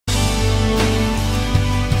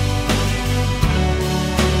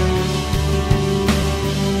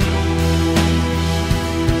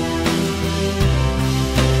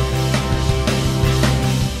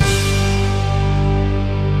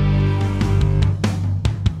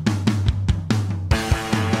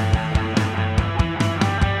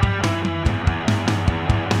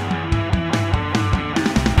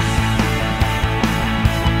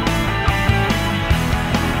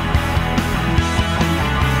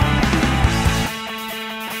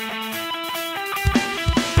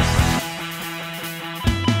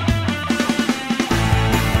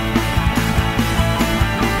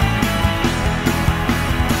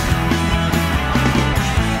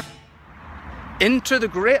into the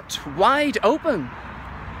great wide open.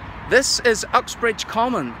 This is Uxbridge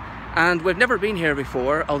Common, and we've never been here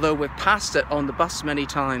before, although we've passed it on the bus many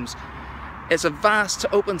times. It's a vast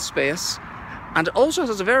open space, and it also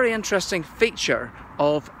has a very interesting feature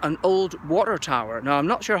of an old water tower. Now, I'm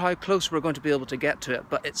not sure how close we're going to be able to get to it,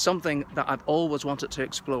 but it's something that I've always wanted to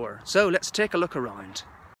explore. So let's take a look around.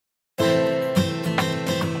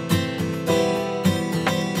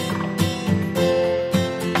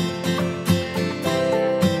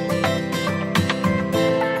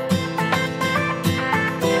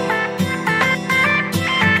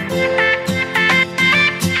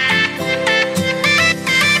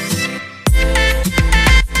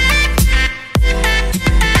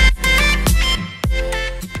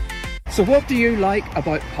 So what do you like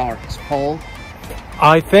about parks, Paul?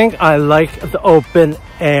 I think I like the open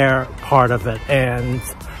air part of it, and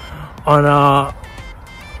on a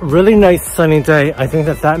really nice sunny day, I think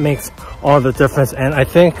that makes all the difference. And I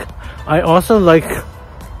think I also like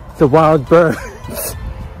the wild birds.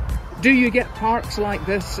 Do you get parks like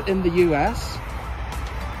this in the US?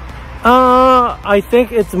 I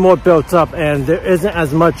think it's more built up and there isn't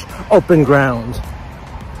as much open ground.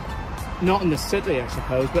 Not in the city, I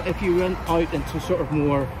suppose, but if you went out into sort of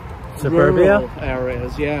more suburbia rural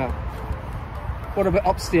areas, yeah. What about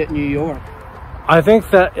upstate New York? I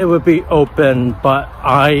think that it would be open, but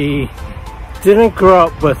I didn't grow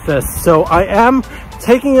up with this, so I am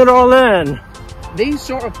taking it all in. These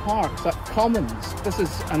sort of parks, like commons, this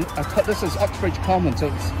is Uxbridge Common,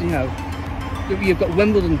 so it's, you know, you've got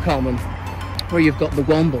Wimbledon Common, where you've got the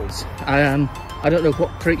Wombles. I don't know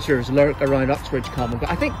what creatures lurk around Uxbridge Common, but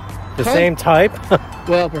I think the same type?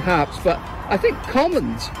 Well, perhaps, but I think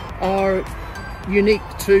commons are unique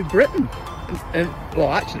to Britain.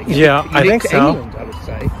 Well, actually, yeah, I think so. England, I would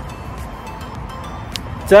say.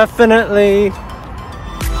 Definitely.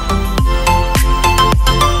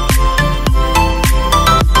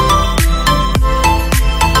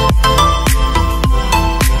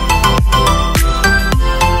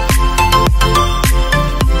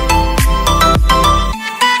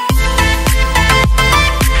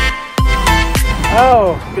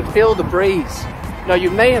 Oh, you can feel the breeze. Now,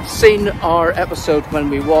 you may have seen our episode when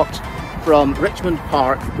we walked from Richmond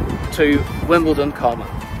Park to Wimbledon Common.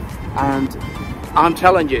 And I'm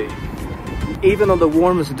telling you, even on the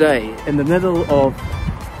warmest day, in the middle of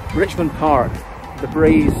Richmond Park, the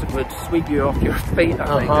breeze would sweep you off your feet,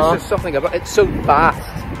 I think. There's just something about it. It's so vast.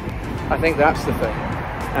 I think that's the thing.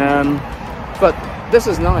 But this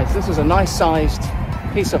is nice. This is a nice sized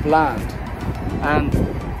piece of land. And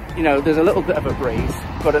you know, there's a little bit of a breeze,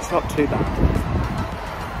 but it's not too bad.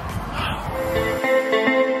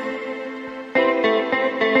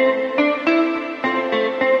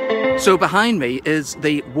 So behind me is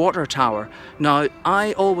the water tower. Now,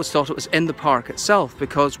 I always thought it was in the park itself,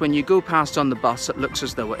 because when you go past on the bus, it looks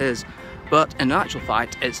as though it is. But in actual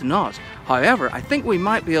fact, it's not. However, I think we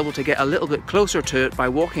might be able to get a little bit closer to it by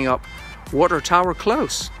walking up Water Tower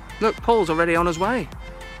Close. Look, Paul's already on his way.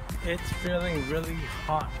 It's feeling really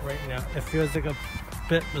hot right now. It feels like a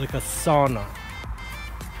bit like a sauna.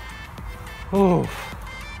 Oh.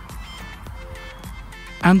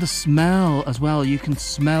 And the smell as well. You can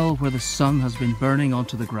smell where the sun has been burning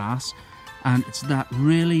onto the grass, and it's that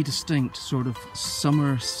really distinct sort of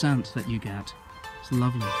summer scent that you get. It's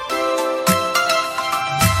lovely.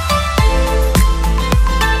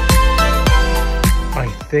 I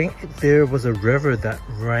think there was a river that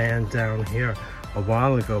ran down here a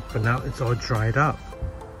while ago, but now it's all dried up.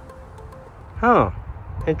 Huh,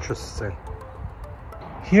 interesting.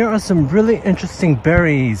 Here are some really interesting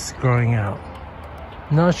berries growing out.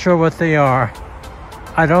 Not sure what they are.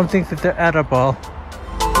 I don't think that they're edible.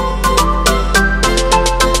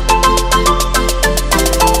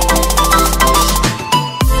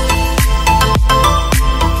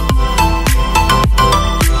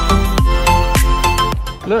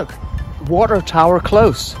 Look, Water Tower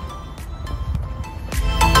Close.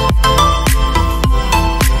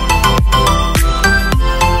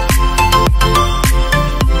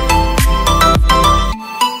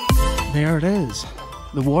 There it is,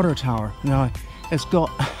 the water tower. Now, it's got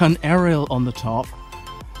an aerial on the top.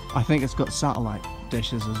 I think it's got satellite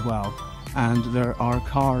dishes as well. And there are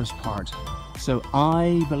cars parked. So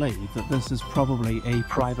I believe that this is probably a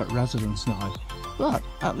private residence now. But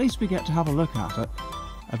at least we get to have a look at it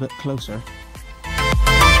a bit closer.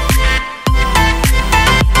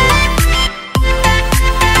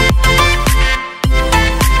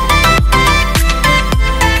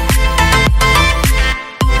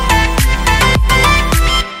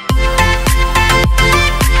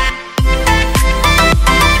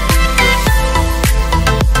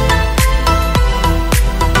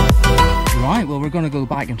 going to go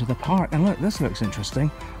back into the park. And look, this looks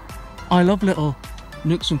interesting. I love little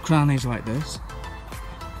nooks and crannies like this.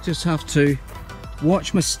 Just have to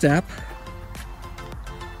watch my step.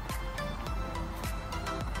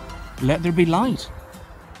 Let there be light.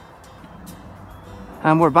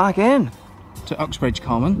 And we're back in to Uxbridge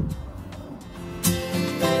Common.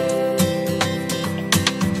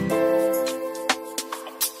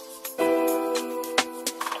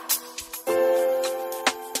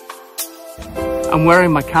 I'm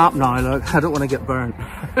wearing my cap now, look, I don't want to get burnt.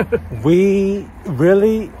 We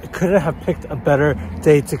really couldn't have picked a better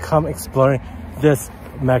day to come exploring this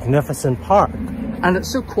magnificent park. And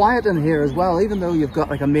it's so quiet in here as well, even though you've got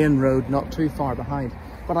like a main road not too far behind.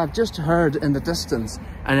 But I've just heard in the distance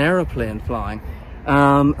an aeroplane flying.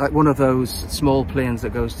 Like one of those small planes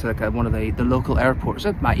that goes to like one of the local airports.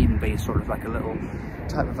 It might even be sort of like a little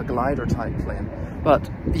type of a glider type plane. But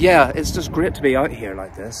yeah, it's just great to be out here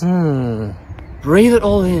like this. Breathe it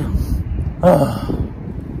all in.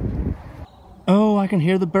 Oh, I can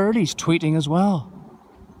hear the birdies tweeting as well.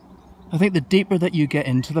 I think the deeper that you get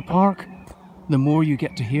into the park, the more you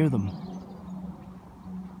get to hear them.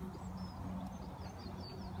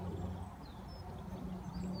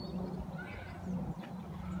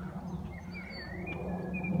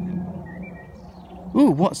 Ooh,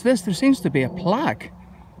 what's this? There seems to be a plaque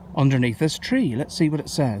underneath this tree. Let's see what it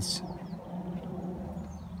says.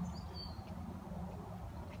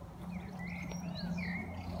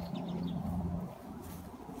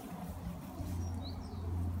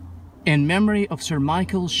 In memory of Sir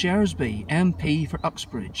Michael Shersby, MP for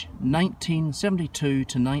Uxbridge, 1972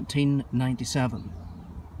 to 1997.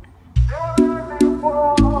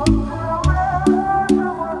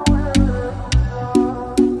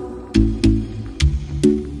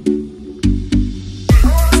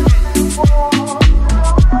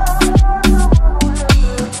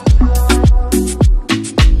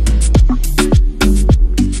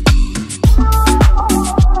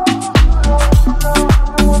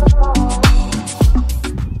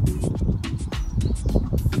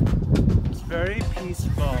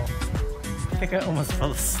 I almost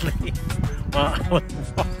fell asleep while I was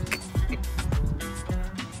walking.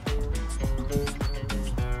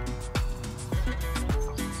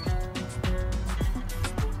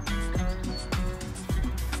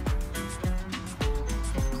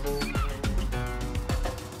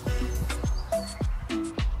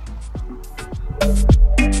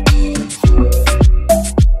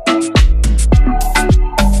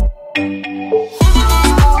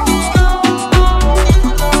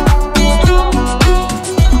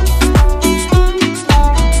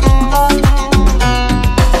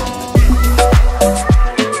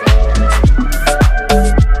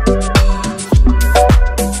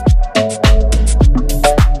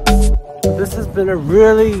 Been a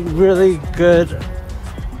really good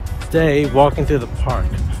day walking through the park.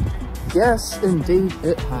 Yes, indeed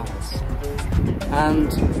it has.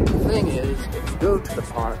 And the thing is, if you go to the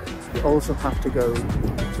park, you also have to go to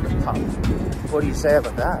the pub. What do you say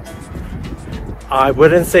about that? I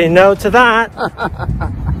wouldn't say no to that.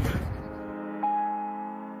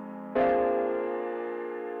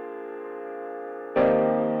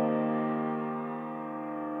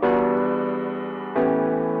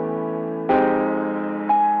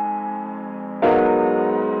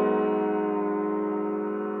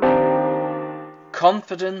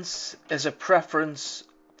 Confidence is a preference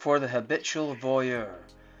for the habitual voyeur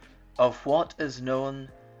of what is known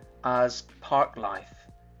as park life,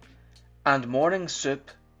 and morning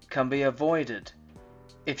soup can be avoided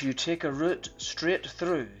if you take a route straight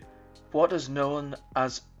through what is known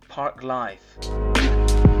as park life.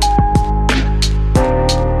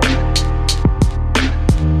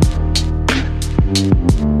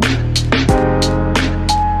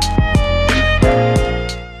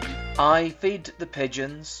 I feed the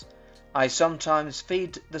pigeons. I sometimes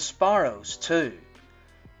feed the sparrows too.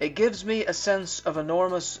 It gives me a sense of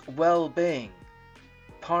enormous well-being,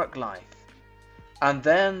 park life. And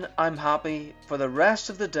then I'm happy for the rest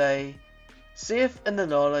of the day, safe in the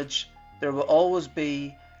knowledge there will always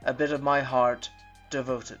be a bit of my heart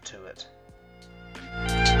devoted to it.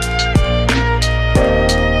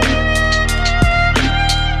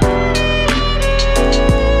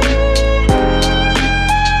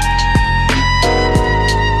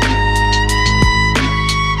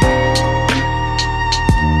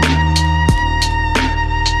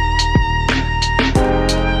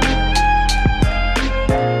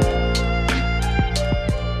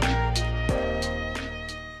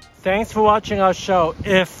 Thanks for watching our show.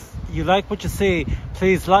 If you like what you see,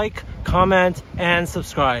 please like, comment, and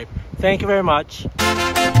subscribe. Thank you very much.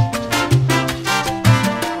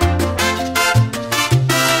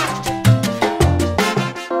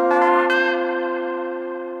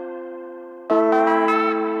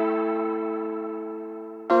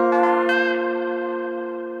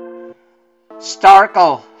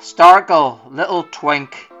 Starkle, Starkle, little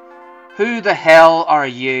twink, who the hell are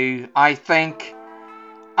you? I think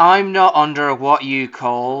I'm not under what you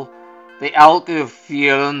call the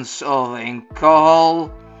alcoholence of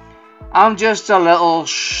alcohol. I'm just a little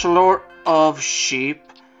slort of sheep.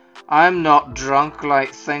 I'm not drunk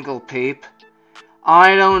like Thinklepeep.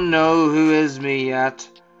 I don't know who is me yet,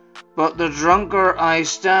 but the drunker I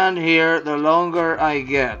stand here, the longer I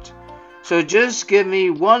get. So just give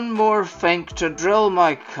me one more think to drill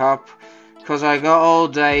my cup, 'cause I got all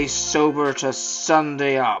day sober to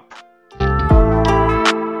Sunday up.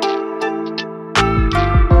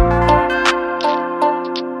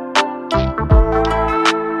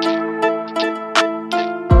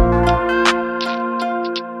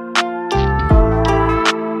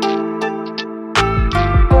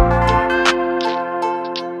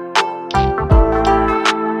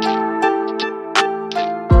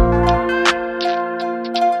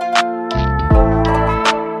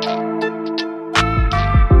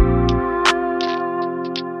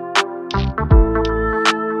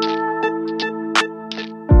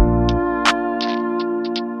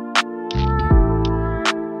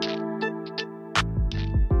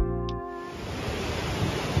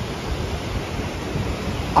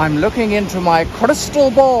 I'm looking into my crystal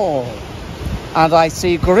ball and I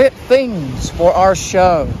see great things for our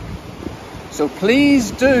show. So please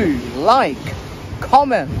do like,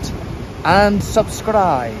 comment and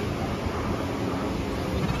subscribe.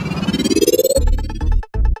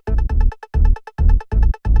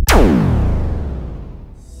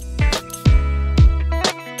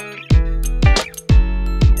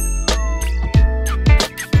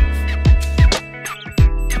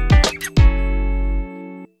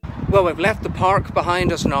 Well, we've left the park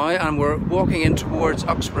behind us now and we're walking in towards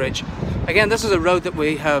Uxbridge. Again, this is a road that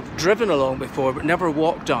we have driven along before but never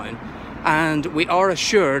walked down, and we are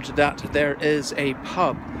assured that there is a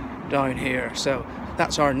pub down here, so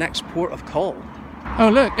that's our next port of call. Oh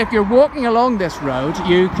look, if you're walking along this road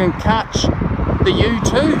you can catch the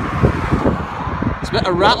U2. It's a bit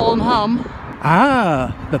of rattle and hum.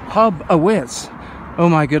 Ah, the pub awaits. Oh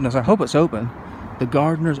my goodness, I hope it's open. The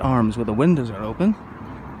Gardener's Arms, where the windows are open.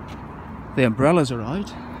 The umbrellas are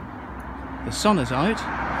out, the sun is out,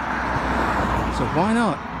 so why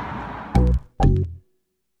not?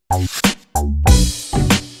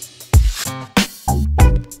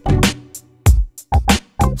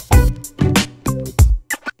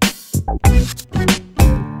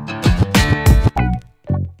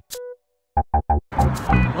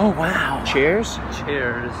 Oh wow! Cheers!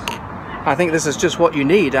 Cheers. I think this is just what you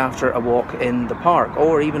need after a walk in the park,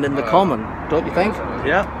 or even in the common, don't you think?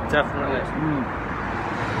 Yeah, definitely.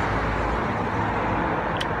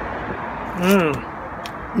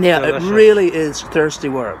 Yeah, Delicious. it really is thirsty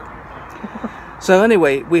work. So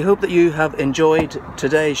anyway, we hope that you have enjoyed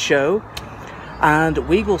today's show, and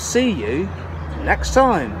we will see you next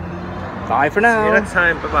time. Bye for now. See you next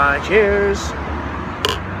time. Bye-bye. Cheers.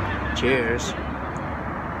 Cheers.